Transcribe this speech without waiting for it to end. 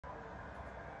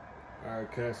All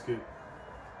right, Casket.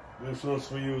 This one's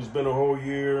for you. It's been a whole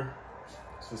year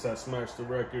since I smashed the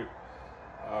record.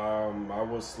 I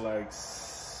was like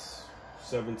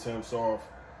 7/10 off.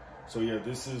 So yeah,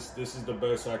 this is the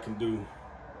best I can do.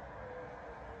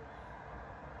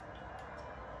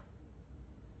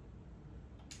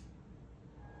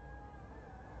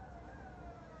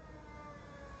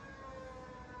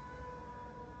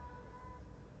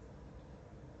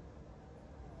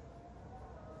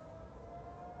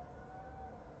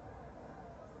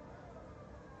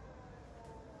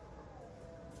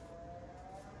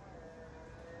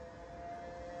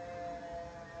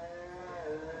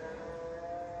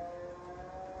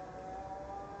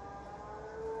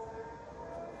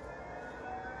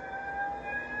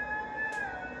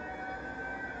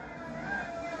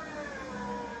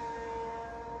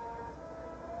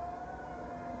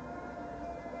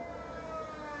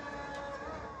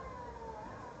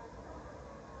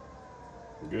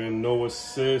 Again, no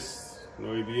assist,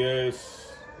 no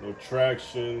ABS, no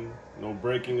traction, no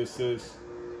braking assist,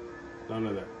 none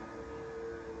of that.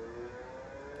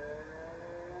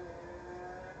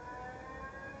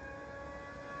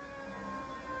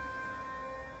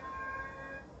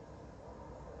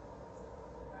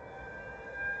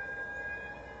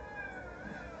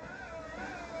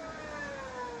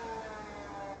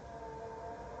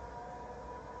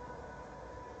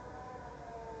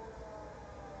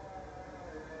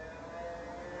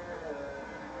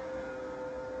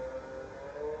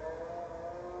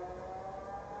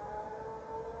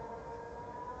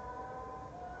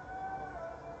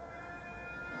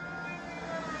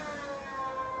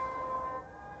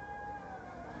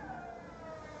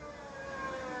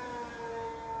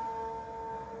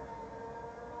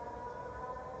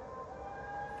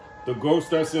 The Ghost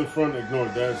that's in front, ignore.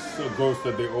 That's a Ghost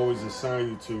that they always assign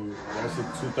you to. That's a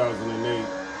 2008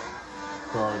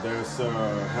 car. That's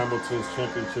Hamilton's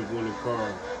championship winning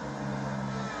car.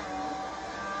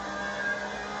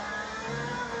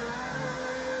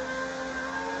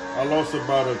 I lost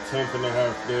about a 10th and a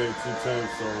half there, 2/10,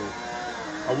 so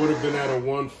I would have been at a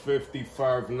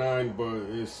 155.9, but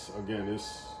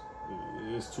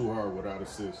it's too hard without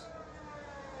assist.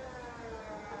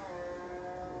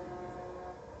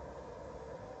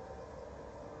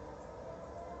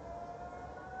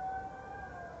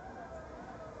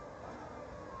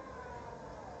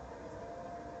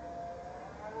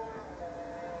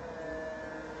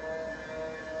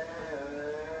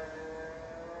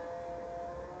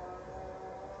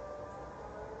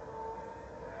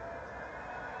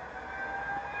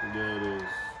 There it is.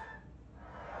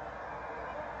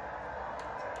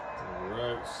 All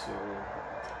right, so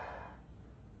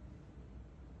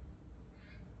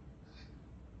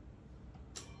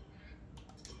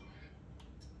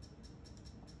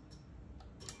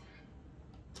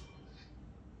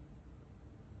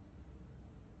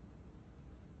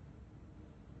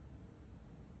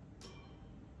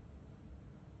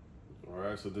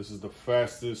so this is the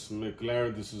fastest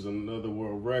Mclaren. This is another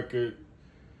world record.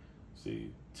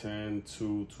 See,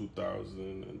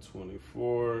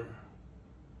 10/2/2024.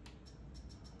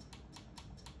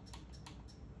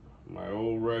 My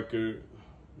old record,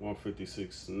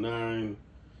 156.9.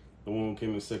 The one who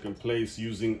came in second place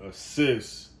using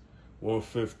assist,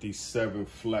 157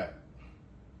 flat.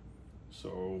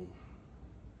 So,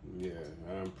 yeah,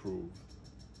 I improved.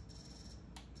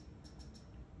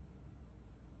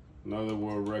 Another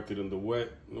world record in the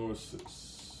wet, no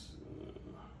assists.